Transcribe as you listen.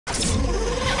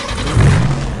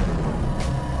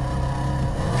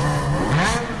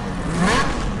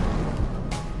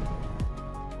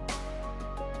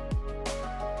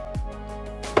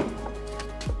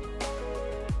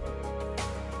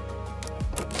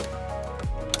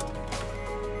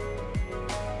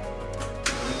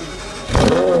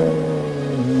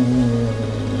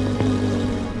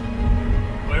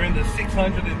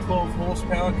612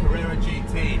 horsepower Carrera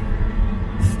GT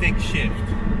stick shift.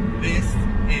 This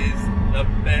is the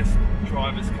best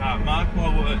driver's car. Mark my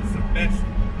words, the best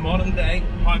modern day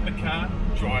hypercar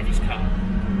driver's car.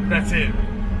 That's it.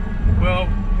 Well,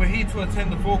 we're here to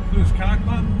attend the Vaucluse Car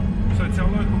Club. So it's our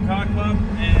local car club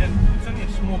and it's only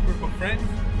a small group of friends.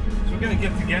 So we're going to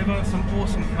get together some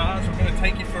awesome cars. We're going to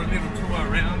take you for a little tour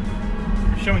around,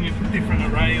 showing you the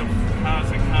different array of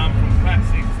cars that come from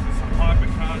classics to some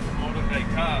hypercars and modern day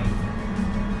cars.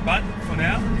 But for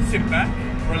now, sit back,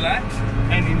 relax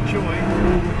and enjoy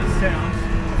the sounds of the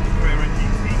Carrera GT.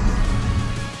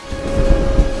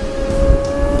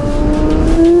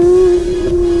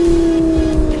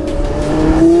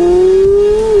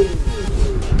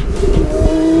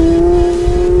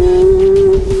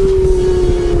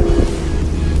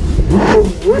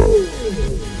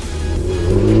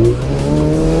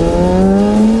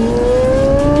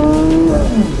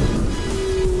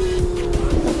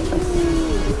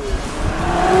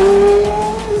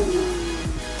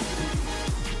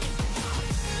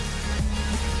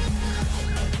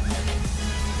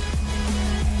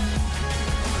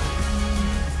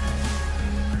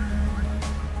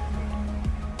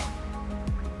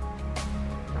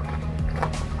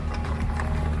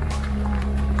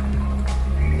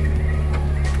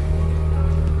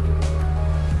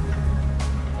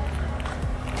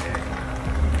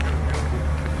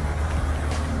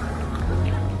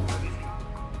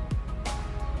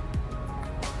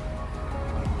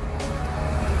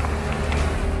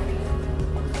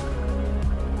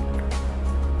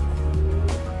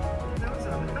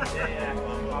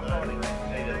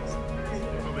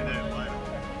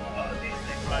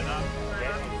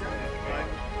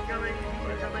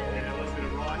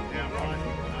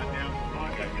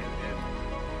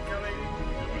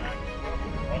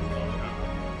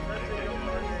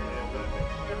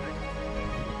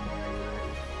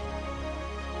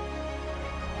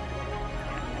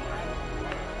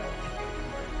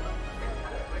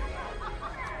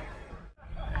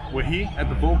 We're here at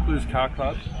the Vaucluse Car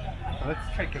Club. So let's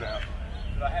check it out.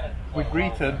 We're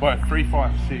greeted by a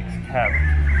 356 cab.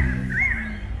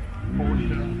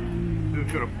 Porsche.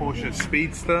 We've got a Porsche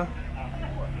Speedster.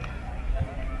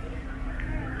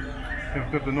 We've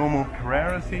got the normal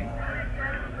Carreras here.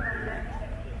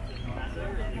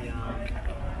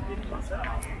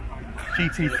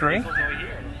 GT3.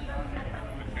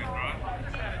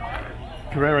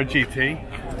 Carrera GT.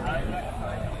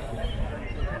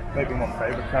 Maybe my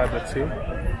favourite car that's here.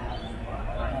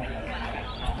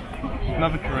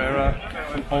 Another Carrera,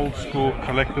 an old school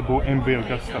collectible MV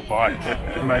Augusta bike.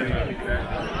 Amazing.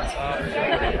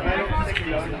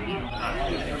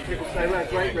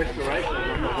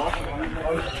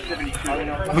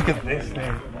 Look at this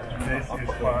thing. This is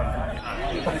fun.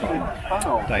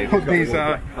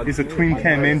 These are twin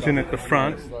cam engine at the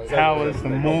front. Powers the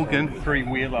Morgan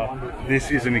three-wheeler. This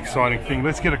is an exciting thing.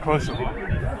 Let's get a closer look.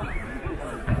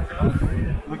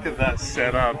 Look at that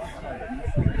setup.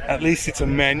 At least it's a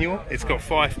manual. It's got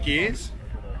 5 gears.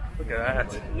 Look at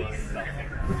that.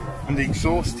 And the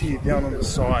exhaust here down on the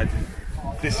side.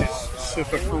 This is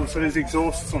super cool. So there's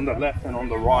exhausts on the left and on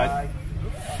the right.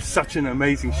 Such an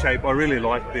amazing shape. I really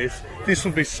like this. This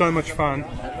will be so much fun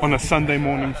on a Sunday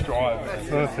morning's drive.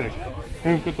 Perfect.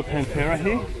 And we've got the Pantera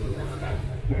here.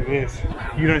 Look at this.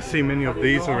 You don't see many of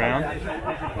these around.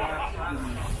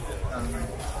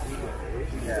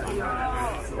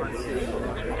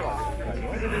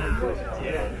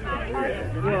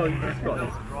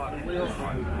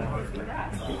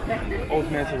 Old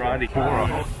Maserati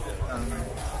Khouri.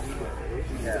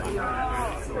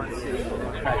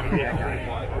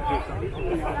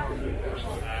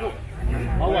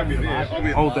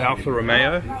 Old Alfa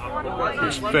Romeo.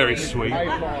 It's very sweet.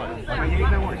 Nice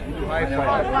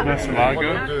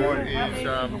logo.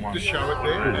 Just show it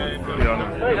there.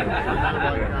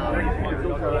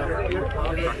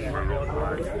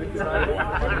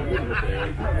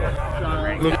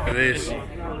 Look at this.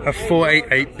 A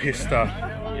 488 Pista.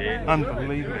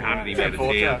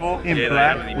 Unbelievable. In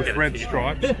black with red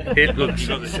stripes. It looks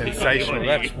sensational.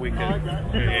 That's wicked.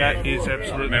 That is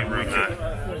absolutely memorable.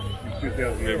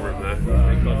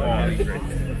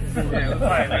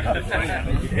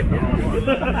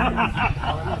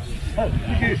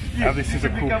 Now this is a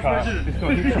cool car. It's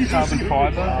got heaps of carbon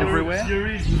fibre everywhere.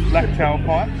 Black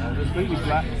tailpipe, completely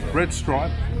black, red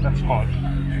stripe. That's hot.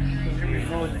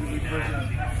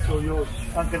 So you're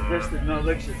uncontested, no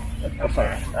election.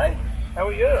 Hey, how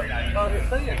are you? Nice to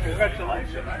see you.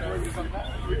 Congratulations.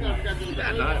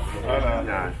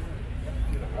 No.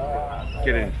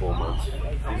 Get in 4 months.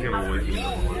 He's going to work in.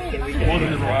 Born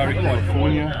in Ferrari,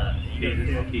 California.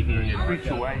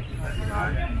 328.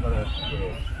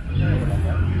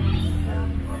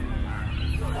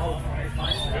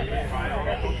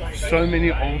 So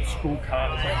many old school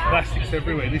cars, classics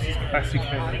everywhere. This is classic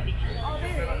heavy.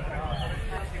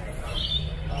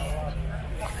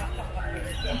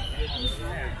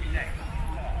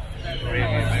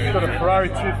 We've got a Ferrari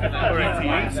 250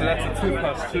 GT, so that's a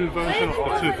 2+2 version of the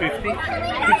 250.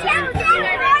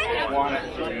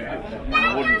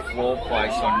 Wooden floor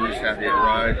place on New South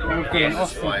Road. We've got an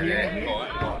Austin here,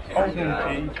 old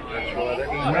MG.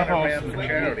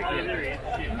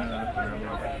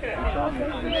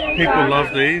 People love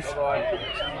these. It's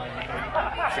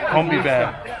a combi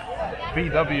van,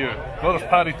 VW. A lot of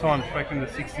party times back in the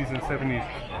 60s and 70s.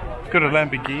 We've got a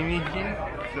Lamborghini here.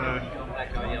 So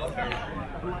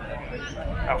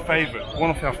our favourite,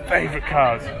 one of our favourite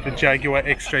cars, the Jaguar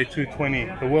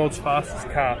XJ220, the world's fastest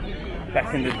car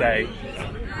back in the day.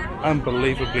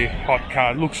 Unbelievably hot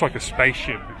car. It looks like a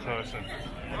spaceship in person.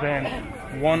 Then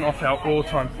one of our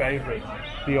all-time favourites,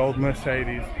 the old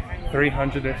Mercedes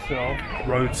 300 SL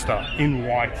Roadster in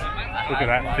white. Look at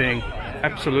that thing,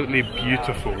 absolutely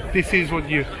beautiful. This is what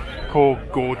you call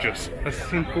gorgeous, a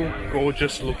simple,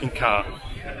 gorgeous looking car.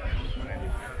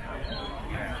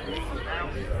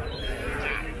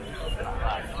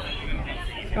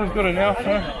 I've got an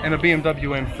Alfa and a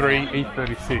BMW M3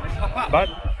 E36, but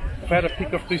if I had to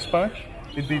pick off this bunch,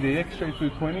 it'd be the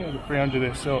XJ220 or the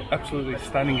 300 SL. Absolutely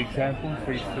stunning example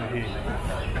for each to here.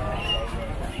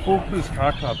 Vaucluse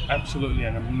Car Club, absolutely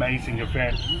an amazing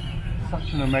event.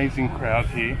 Such an amazing crowd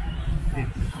here.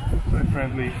 It's so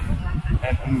friendly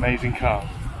and amazing car.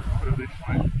 Put it this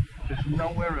way, there's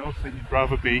nowhere else that you'd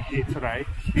rather be here today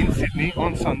in Sydney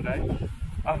on Sunday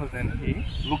other than here,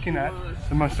 looking at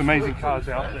the most amazing cars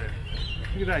out there.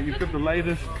 Look at that, you've got the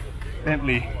latest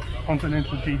Bentley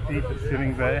Continental GT just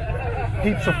sitting there.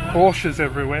 Heaps of Porsches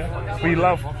everywhere. We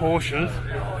love Porsches.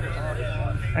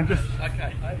 And just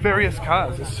various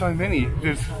cars, there's so many.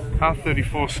 There's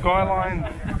R34 Skyline,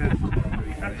 there's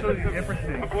absolutely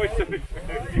everything.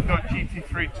 You've got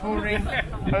GT3 Touring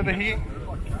over here.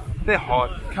 They're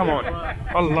hot, come on.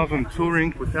 I love them.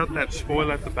 Touring without that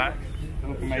spoiler at the back. They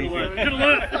look amazing.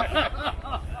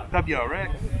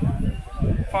 WRX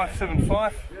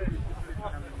 575,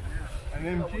 an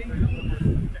MG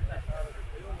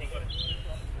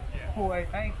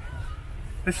 488.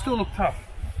 They still look tough.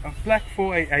 A black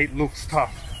 488 looks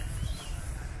tough.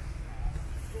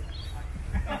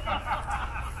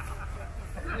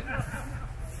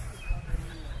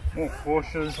 More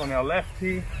Porsches on our left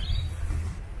here.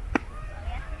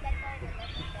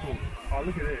 Oh,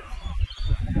 look at this.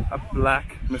 A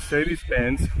black Mercedes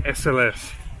Benz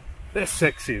SLS. They're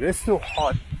sexy, they're still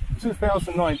hot.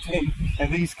 2019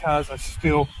 and these cars are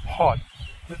still hot.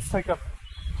 Let's take a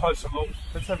closer look.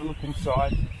 Let's have a look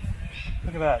inside.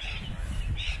 Look at that.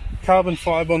 Carbon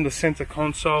fibre on the center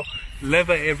console,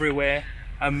 leather everywhere,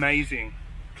 amazing,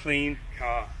 clean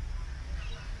car.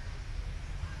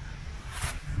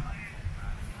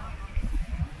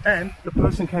 And the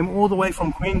person came all the way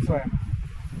from Queensland.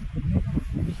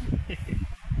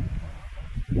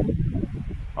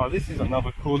 Oh, this is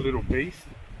another cool little beast.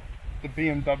 The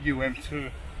BMW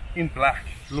M2 in black.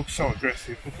 It looks so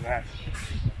aggressive, look at that.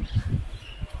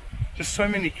 Just so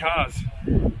many cars.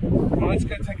 Well, let's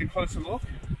go take a closer look.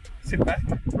 Sit back,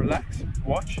 relax,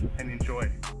 watch and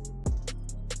enjoy.